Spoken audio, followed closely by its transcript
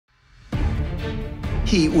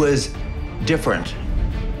He was different.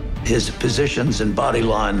 His positions and body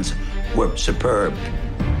lines were superb.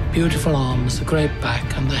 Beautiful arms, a great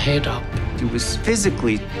back, and the head up. He was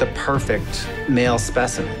physically the perfect male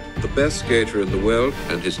specimen. The best skater in the world,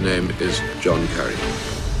 and his name is John Carey.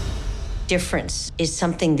 Difference is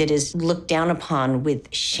something that is looked down upon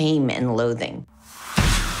with shame and loathing.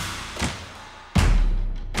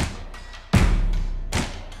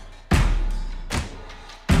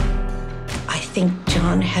 I think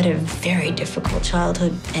John had a very difficult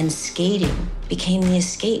childhood, and skating became the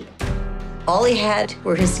escape. All he had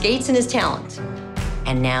were his skates and his talent.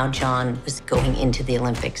 And now John was going into the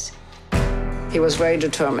Olympics. He was very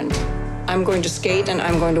determined. I'm going to skate and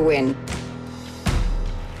I'm going to win.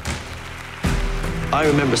 I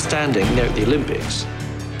remember standing there at the Olympics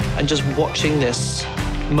and just watching this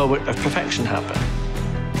moment of perfection happen.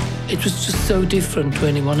 It was just so different to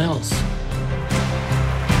anyone else.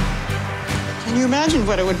 Can you imagine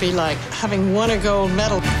what it would be like having won a gold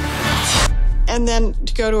medal and then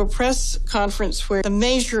to go to a press conference where the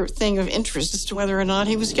major thing of interest is to whether or not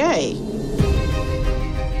he was gay?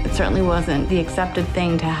 It certainly wasn't the accepted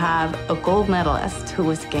thing to have a gold medalist who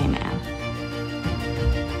was a gay man.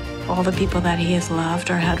 All the people that he has loved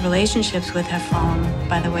or had relationships with have fallen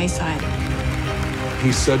by the wayside.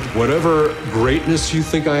 He said, whatever greatness you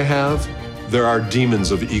think I have, there are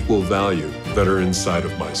demons of equal value that are inside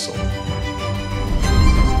of my soul.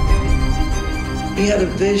 He had a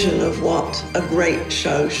vision of what a great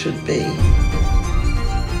show should be.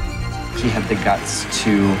 He had the guts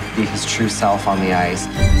to be his true self on the ice.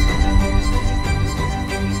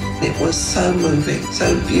 It was so moving,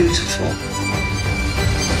 so beautiful.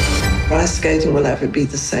 My skating will never be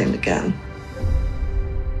the same again.